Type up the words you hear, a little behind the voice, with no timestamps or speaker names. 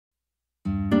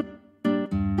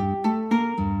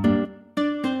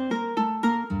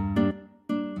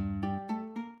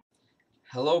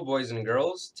Hello boys and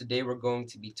girls, today we're going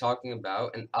to be talking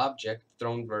about an object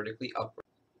thrown vertically upward.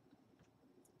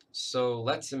 So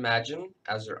let's imagine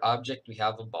as our object we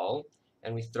have a ball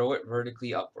and we throw it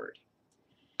vertically upward.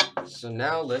 So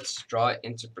now let's draw it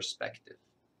into perspective.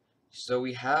 So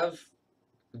we have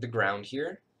the ground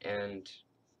here and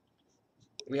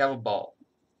we have a ball.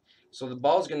 So the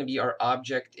ball is going to be our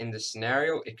object in this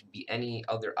scenario. It could be any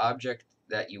other object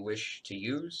that you wish to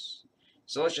use.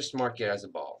 So let's just mark it as a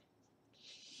ball.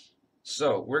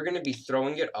 So we're going to be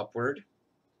throwing it upward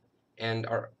and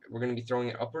we're going to be throwing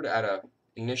it upward at a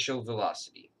initial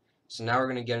velocity. So now we're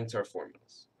going to get into our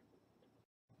formulas.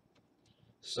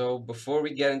 So before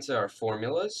we get into our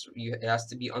formulas, it has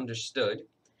to be understood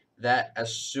that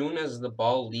as soon as the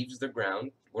ball leaves the ground,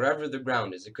 whatever the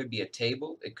ground is, it could be a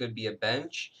table, it could be a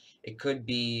bench, it could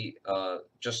be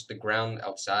just the ground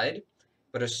outside,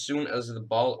 but as soon as the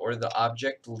ball or the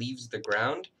object leaves the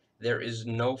ground, there is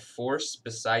no force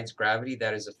besides gravity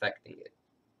that is affecting it.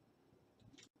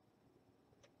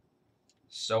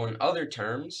 So in other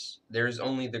terms, there is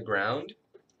only the ground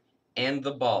and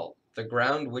the ball. The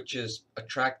ground which is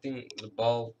attracting the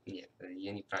ball.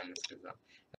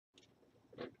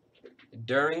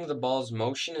 During the ball's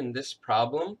motion in this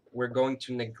problem, we're going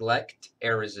to neglect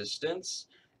air resistance.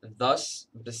 Thus,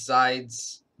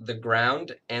 besides the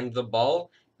ground and the ball,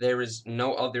 there is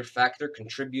no other factor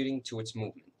contributing to its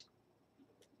movement.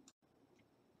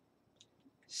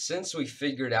 Since we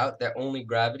figured out that only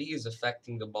gravity is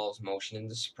affecting the ball's motion in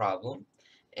this problem,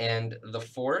 and the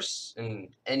force in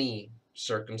any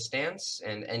circumstance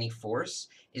and any force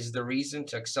is the reason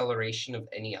to acceleration of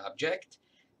any object,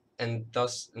 and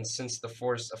since the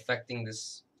force affecting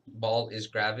this ball is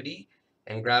gravity,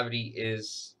 and gravity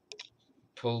is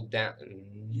pulled down,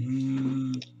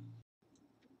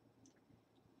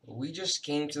 we just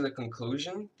came to the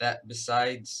conclusion that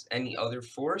besides any other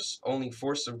force, only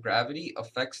force of gravity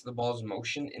affects the ball's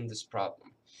motion in this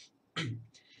problem.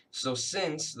 So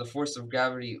since the force of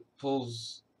gravity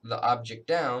pulls the object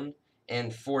down,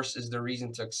 and force is the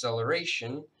reason to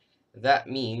acceleration, that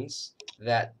means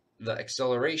that the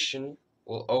acceleration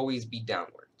will always be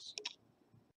downwards.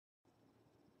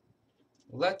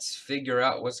 Let's figure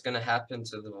out what's going to happen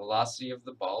to the velocity of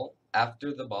the ball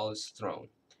after the ball is thrown.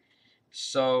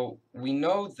 So we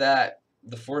know that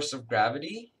the force of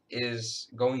gravity is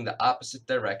going the opposite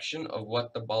direction of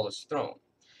what the ball is thrown.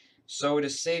 So it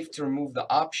is safe to remove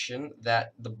the option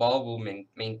that the ball will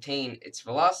maintain its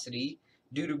velocity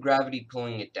due to gravity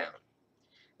pulling it down.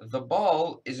 The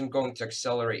ball isn't going to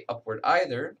accelerate upward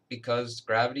either because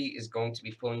gravity is going to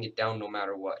be pulling it down no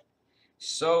matter what.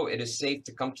 So it is safe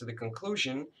to come to the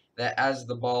conclusion that as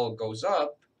the ball goes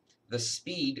up, the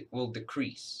speed will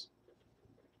decrease.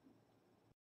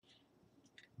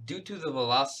 Due to the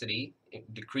velocity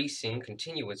decreasing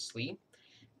continuously,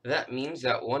 that means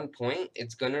at one point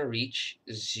it's going to reach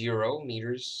 0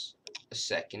 meters a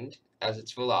second as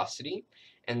its velocity,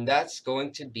 and that's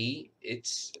going to be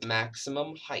its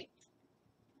maximum height.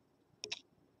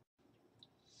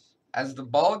 As the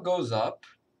ball goes up,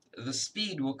 the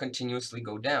speed will continuously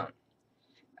go down.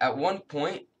 At one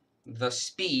point, the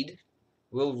speed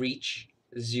will reach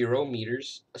 0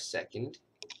 meters a second,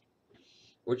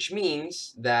 which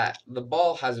means that the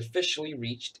ball has officially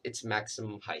reached its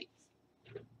maximum height.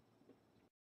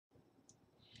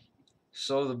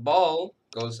 So the ball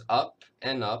goes up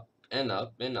and up and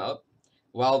up and up,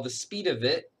 while the speed of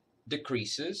it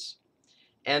decreases,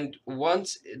 and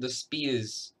once the speed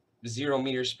is 0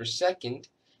 meters per second,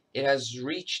 it has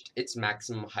reached its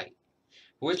maximum height,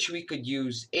 which we could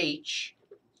use h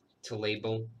to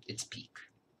label its peak.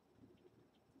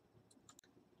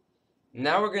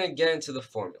 Now we're going to get into the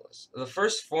formulas. The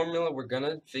first formula we're going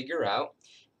to figure out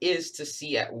is to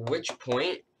see at which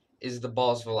point is the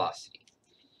ball's velocity.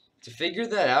 To figure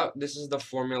that out, this is the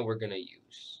formula we're going to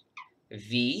use.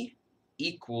 V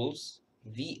equals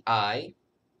VI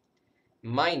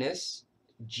minus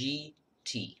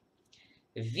GT.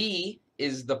 V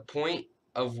is the point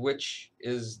of which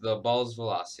is the ball's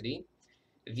velocity.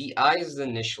 VI is the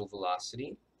initial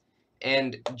velocity.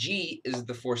 And G is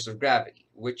the force of gravity,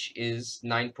 which is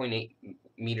 9.8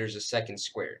 meters a second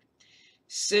squared.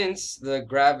 Since the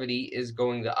gravity is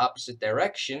going the opposite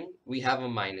direction, we have a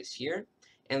minus here,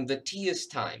 and the t is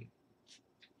time.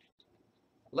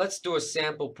 Let's do a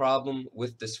sample problem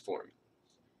with this formula.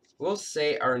 We'll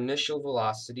say our initial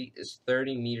velocity is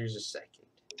 30 meters a second.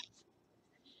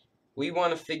 We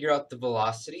want to figure out the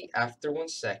velocity after 1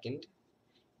 second,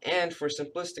 and for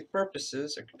simplistic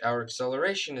purposes, our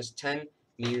acceleration is 10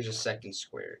 meters a second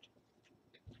squared.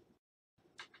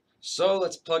 So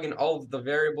let's plug in all of the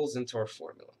variables into our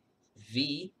formula.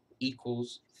 V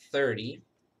equals 30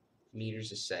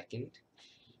 meters a second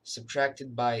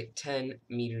subtracted by 10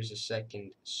 meters a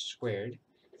second squared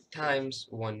times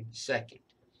 1 second.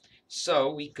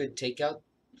 So we could take out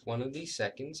one of these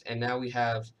seconds, and now we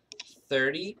have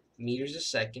 30 meters a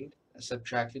second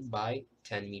subtracted by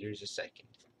 10 meters a second.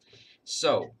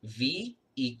 So V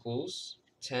equals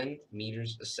 10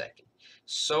 meters a second.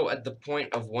 So at the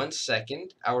point of 1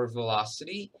 second, our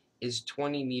velocity is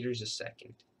 20 meters a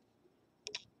second.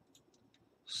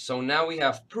 So now we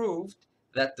have proved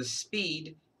that the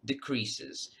speed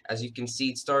decreases. As you can see,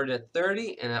 it started at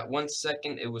 30, and at 1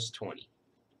 second it was 20.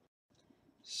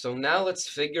 So now let's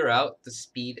figure out the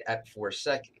speed at 4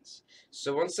 seconds.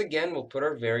 So once again, we'll put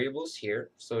our variables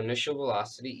here. So initial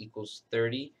velocity equals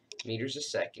 30 meters a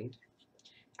second.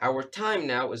 Our time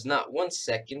now is not 1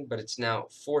 second, but it's now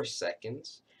 4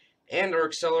 seconds. And our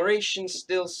acceleration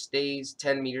still stays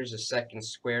 10 meters a second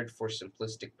squared for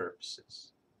simplistic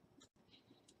purposes.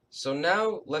 So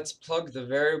now let's plug the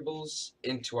variables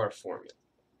into our formula.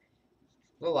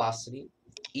 Velocity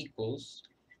equals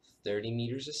 30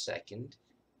 meters a second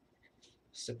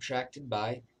subtracted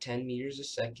by 10 meters a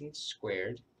second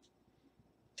squared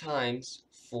times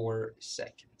 4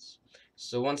 seconds.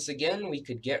 So once again, we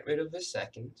could get rid of the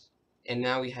seconds, and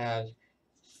now we have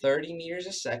 30 meters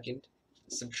a second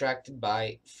subtracted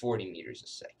by 40 meters a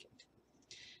second.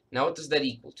 Now what does that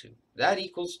equal to? That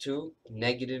equals to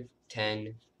negative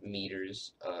 10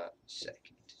 meters a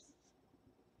second.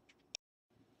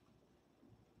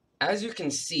 As you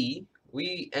can see,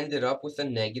 we ended up with a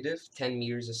negative 10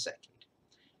 meters a second.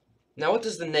 Now what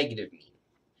does the negative mean?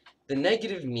 The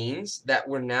negative means that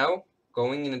we're now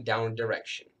going in a downward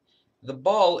direction. The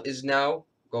ball is now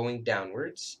going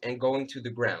downwards and going to the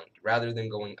ground rather than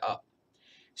going up.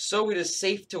 So it is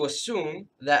safe to assume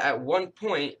that at one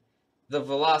point the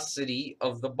velocity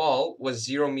of the ball was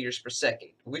 0 meters per second,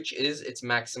 which is its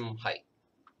maximum height.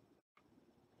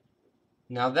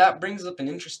 Now that brings up an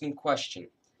interesting question.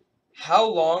 How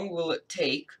long will it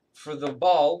take for the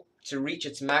ball to reach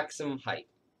its maximum height?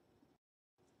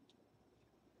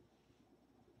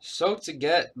 So to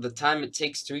get the time it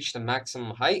takes to reach the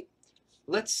maximum height,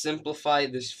 let's simplify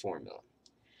this formula.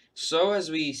 So as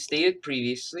we stated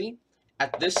previously,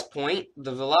 at this point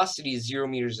the velocity is 0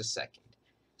 meters a second.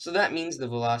 So that means the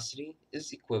velocity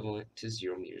is equivalent to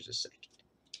 0 meters a second.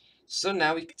 So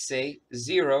now we could say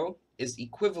 0 is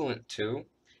equivalent to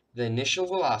the initial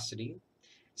velocity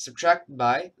subtracted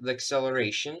by the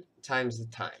acceleration times the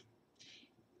time.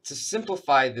 To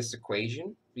simplify this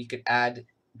equation, we could add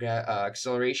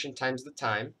acceleration times the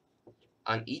time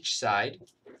on each side,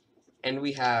 and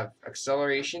we have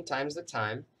acceleration times the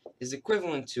time is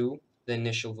equivalent to the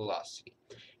initial velocity.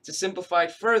 To simplify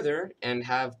it further and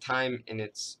have time in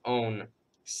its own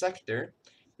sector,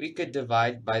 we could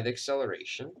divide by the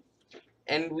acceleration,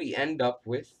 and we end up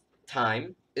with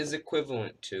time is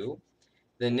equivalent to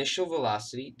the initial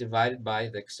velocity divided by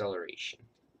the acceleration.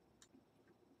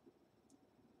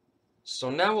 So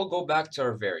now we'll go back to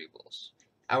our variables.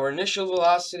 Our initial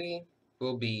velocity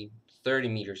will be 30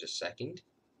 meters a second,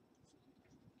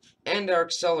 and our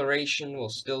acceleration will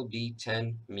still be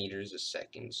 10 meters a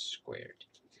second squared.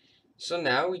 So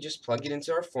now we just plug it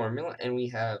into our formula, and we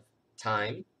have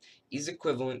time is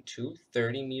equivalent to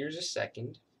 30 meters a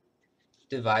second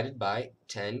divided by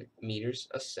 10 meters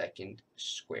a second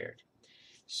squared.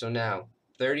 So now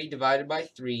 30 divided by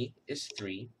 3 is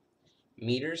 3.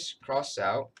 Meters cross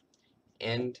out,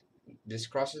 and this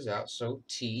crosses out, so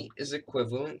t is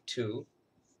equivalent to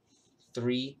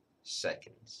 3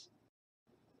 seconds.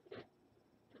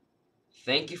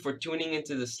 Thank you for tuning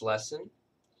into this lesson.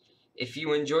 If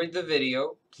you enjoyed the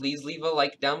video, please leave a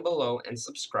like down below and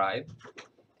subscribe,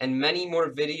 and many more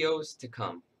videos to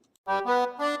come.